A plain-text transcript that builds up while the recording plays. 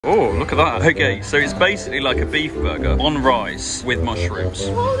Oh, look at that. Okay, so it's basically like a beef burger on rice with mushrooms.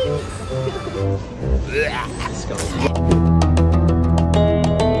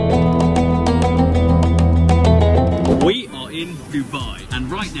 We are in Dubai,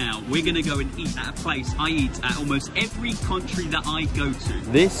 and right now we're gonna go and eat at a place I eat at almost every country that I go to.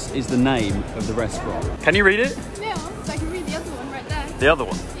 This is the name of the restaurant. Can you read it? No, so I can read the other one right there. The other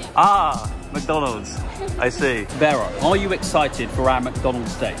one? Yeah. Ah, McDonald's. I see. Vera, are you excited for our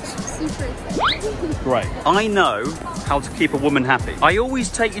McDonald's dates? Super excited. Great. I know how to keep a woman happy. I always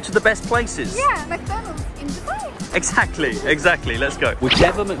take you to the best places. Yeah, McDonald's in Dubai. Exactly. Let's go.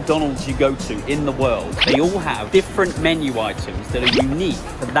 Whichever McDonald's you go to in the world, they all have different menu items that are unique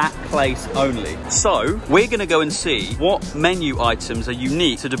to that place only. So, we're gonna go and see what menu items are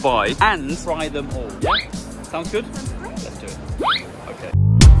unique to Dubai and try them all. Yeah? Sounds good? Sounds great. Let's do it. Okay.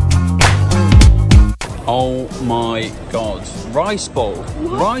 Oh my God. Rice bowl.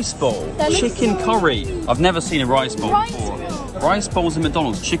 What? Rice bowl. That Chicken looks so curry. good. I've never seen a rice bowl Rice before. bowl. Rice bowls at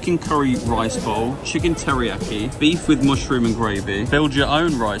McDonald's. Chicken curry rice bowl, chicken teriyaki, beef with mushroom and gravy. Build your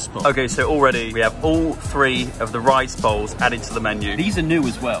own rice bowl. Okay, so already we have all three of the rice bowls added to the menu. These are new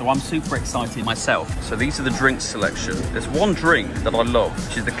as well, so I'm super excited myself. So these are the drink selection. There's one drink that I love,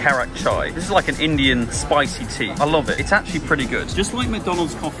 which is the Karak Chai. This is like an Indian spicy tea. I love it. It's actually pretty good. Just like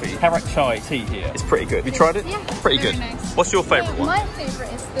McDonald's coffee, Karak Chai tea here. It's pretty good. Have you tried it? Yeah. Pretty very good. Nice. What's your favourite one? My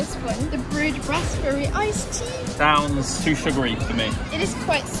favourite is this one, the brewed raspberry iced tea. Sounds too sugary for me. It is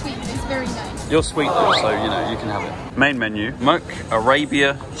quite sweet, it's very nice. You're sweet though, so you know, you can have it. Main menu,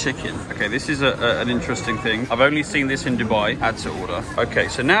 McArabia Chicken. Okay, this is an interesting thing. I've only seen this in Dubai, add to order. Okay,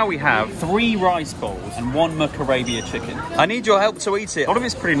 so now we have 3 rice bowls and 1 McArabia Chicken. I need your help to eat it. A lot of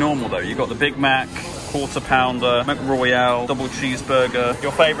it's pretty normal though. You've got the Big Mac, quarter pounder, McRoyale, double cheeseburger,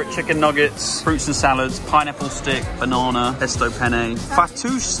 your favourite chicken nuggets, fruits and salads, pineapple stick, banana, pesto penne,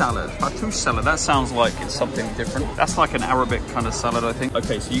 fattoush salad. Fattoush salad, that sounds like it's something different. That's like an Arabic kind of salad, I think.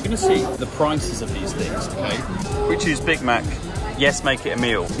 Okay, so you're going to see the prices of these things, okay? Which is Big Mac. Yes, make it a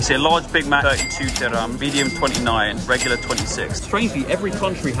meal. You see a large Big Mac, 32 dirham, medium 29, regular 26. Strangely, every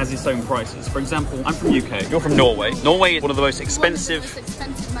country has its own prices. For example, I'm from UK, you're from Norway. Norway is one of the most expensive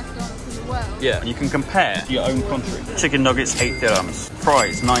McDonald's in the world. Yeah, and you can compare to your own country. Chicken nuggets, 8 dirhams.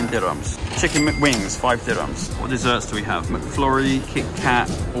 Fries, 9 dirhams. Chicken McWings, 5 dirhams. What desserts do we have? McFlurry, Kit Kat,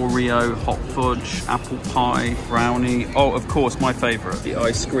 Oreo, hot fudge, apple pie, brownie. Oh, of course, my favourite, the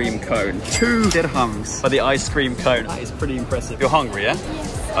ice cream cone. 2 dirhams for the ice cream cone. That is pretty impressive. You're hungry, yeah?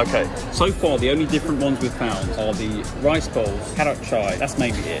 Yes. Okay, so far the only different ones we've found are the rice bowls, Karak Chai, that's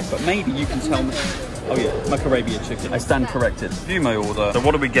mainly it. But maybe you can tell me. Oh yeah, McArabia Chicken. I stand corrected. View my order. So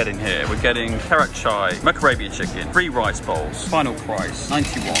what are we getting here? We're getting Karak Chai, McArabia Chicken, 3 rice bowls, final price,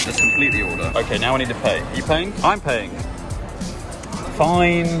 91. Let's complete the order. Okay, now I need to pay. Are you paying? I'm paying.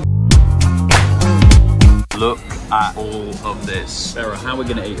 Fine. Look at all of this. Sarah, how are we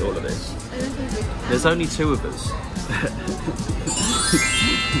gonna eat all of this? I don't think we can. There's only 2 of us.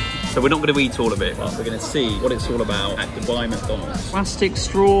 So we're not going to eat all of it, but we're going to see what it's all about at Dubai McDonald's. Plastic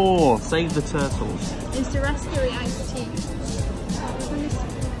straw! Save the turtles. It's the raspberry iced tea.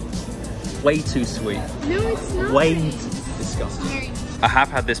 Way too sweet. No, it's not. Way too disgusting. Very nice. I have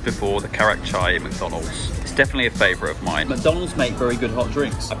had this before, the Karak Chai at McDonald's. It's definitely a favourite of mine. McDonald's make very good hot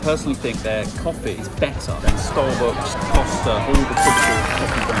drinks. I personally think their coffee is better than Starbucks, Costa, all the typical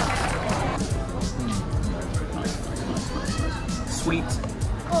coffee brands. Sweet.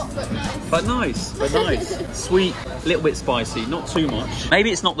 Oh, but nice. But nice. Sweet, a little bit spicy, not too much.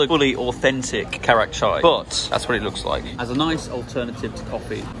 Maybe it's not the fully authentic Karak Chai, but that's what it looks like. As a nice alternative to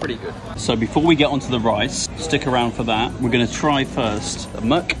coffee, pretty good. So before we get onto the rice, stick around for that. We're gonna try first the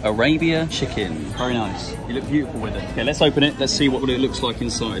McArabia Chicken. Very nice. You look beautiful with it. Okay, let's open it. Let's see what it looks like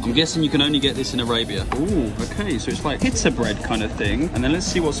inside. I'm guessing you can only get this in Arabia. Ooh, okay, so it's like pizza bread kind of thing. And then let's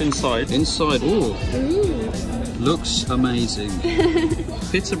see what's inside. Inside, ooh. Looks amazing.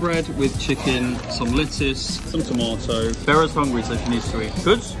 Pizza bread with chicken, some lettuce, some tomato. Vera's hungry, so she needs to eat.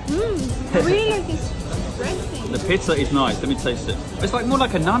 Good? I really like this bread thing. The pizza is nice. Let me taste it. It's like more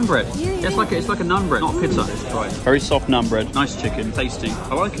like a naan bread. Yeah. It's like a naan bread, not pizza. Let's try it. Very soft naan bread. Nice chicken. Tasty.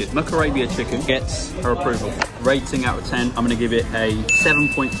 I like it. McArabia Chicken gets her approval. Rating out of 10, I'm going to give it a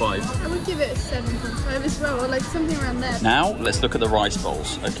 7.5. I would give it a 7.5 as well, or like something around there. Now, let's look at the rice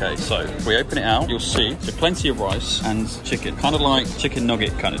bowls. Okay, so if we open it out, you'll see so plenty of rice and chicken. Kind of like chicken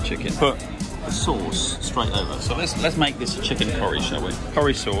nugget kind of chicken. Put the sauce straight over. So let's make this a chicken curry, shall we?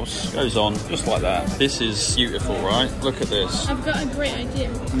 Curry sauce goes on just like that. This is beautiful, right? Look at this. I've got a great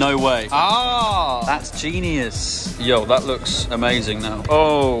idea. No way. Ah, that's genius. Yo, that looks amazing now.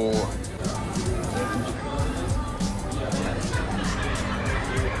 Oh.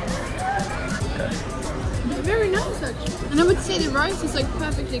 touch. And I would say the rice is like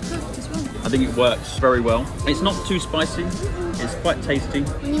perfectly cooked as well. I think it works very well. It's not too spicy. It's quite tasty.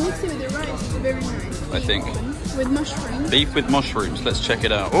 When you mix it with the rice, it's very nice. I think. With mushrooms. Beef with mushrooms. Let's check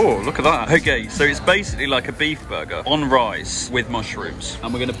it out. Oh, look at that. Okay, so it's basically like a beef burger on rice with mushrooms.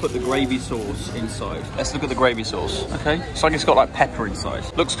 And we're going to put the gravy sauce inside. Let's look at the gravy sauce. Okay. It's like it's got like pepper inside.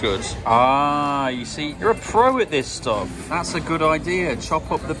 Looks good. Ah, you see, you're a pro at this stuff. That's a good idea.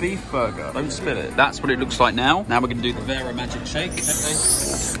 Chop up the beef burger. Don't spill it. That's what it looks like now. Now we're going to do the Vera magic shake.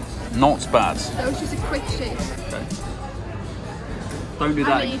 Okay. Not bad. That was just a quick shake. Okay. Don't do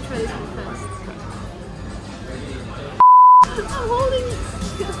that. I'm going to try this one first. I'm holding it.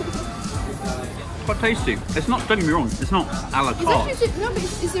 Quite tasty. It's not, don't get me wrong, it's not a la carte. No, but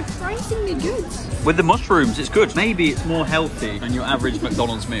it's surprisingly good. With the mushrooms, it's good. Maybe it's more healthy than your average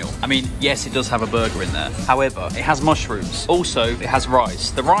McDonald's meal. I mean, yes, it does have a burger in there. However, it has mushrooms. Also, it has rice.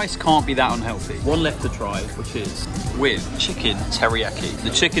 The rice can't be that unhealthy. One left to try, which is with chicken teriyaki.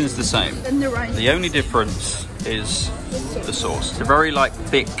 The chicken's the same. And the rice. The only difference is the sauce. It's a very like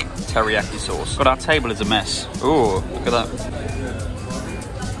thick teriyaki sauce. But our table is a mess. Oh, look at that.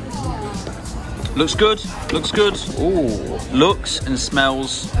 Looks good, looks good. Ooh, looks and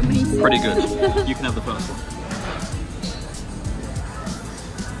smells amazing. Pretty good. You can have the first one.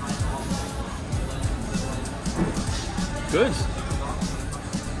 Good.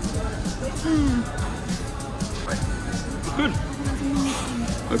 Good.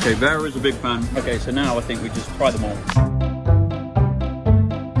 Okay, Vera's a big fan. Okay, so now I think we just try them all.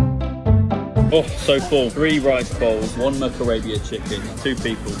 Oh, so full. 3 rice bowls, 1 McArabia chicken, 2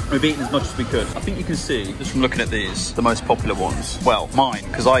 people. We've eaten as much as we could. I think you can see, just from looking at these, the most popular ones. Well, mine,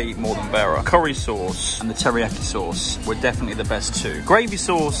 because I eat more than Vera. Curry sauce and the teriyaki sauce were definitely the best 2. Gravy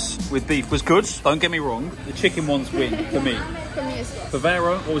sauce with beef was good, don't get me wrong. The chicken ones win for me. For me as well. For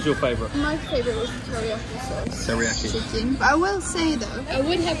Vera, what was your favourite? My favourite was the teriyaki sauce. Teriyaki. Chicken. But I will say though, I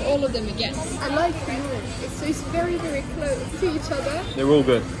would have all of them again. I like them all. So it's very, very close to each other. They're all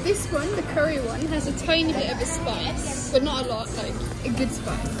good. This one, the curry one, has a tiny bit of a spice, but not a lot, like a good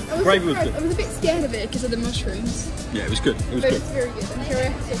spice. Gravy was good. I was a bit scared of it because of the mushrooms. Yeah, it was good. It was but good. It's very good. And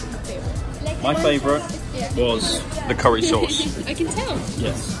teriyaki is my favourite. My favourite was the curry sauce. I can tell.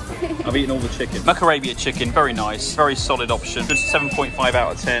 Yes. I've eaten all the chicken. McArabia chicken, very nice, very solid option. Good 7.5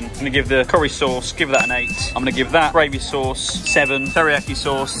 out of 10. I'm going to give the curry sauce, give that an 8. I'm going to give that gravy sauce 7. Teriyaki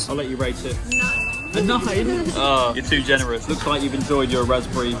sauce, I'll let you rate it. 9. A 9? Oh, you're too generous. Looks like you've enjoyed your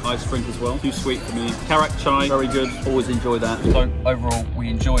raspberry ice drink as well. Too sweet for me. Karak Chai, very good. Always enjoy that. So overall, we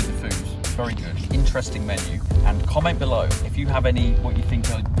enjoyed the food. Very good. Interesting menu. And comment below if you have any, what you think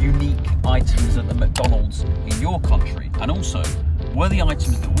are unique items at the McDonald's in your country. And also, were the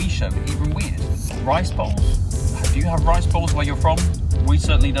items that we showed even weird? Rice bowls? Do you have rice bowls where you're from? We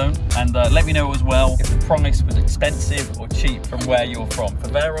certainly don't. And let me know as well if the price was expensive or cheap from where you're from. For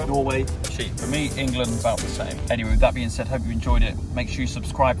Vera, Norway, cheap. For me, England, about the same. Anyway, with that being said, hope you enjoyed it. Make sure you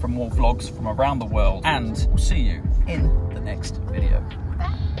subscribe for more vlogs from around the world. And we'll see you in the next video.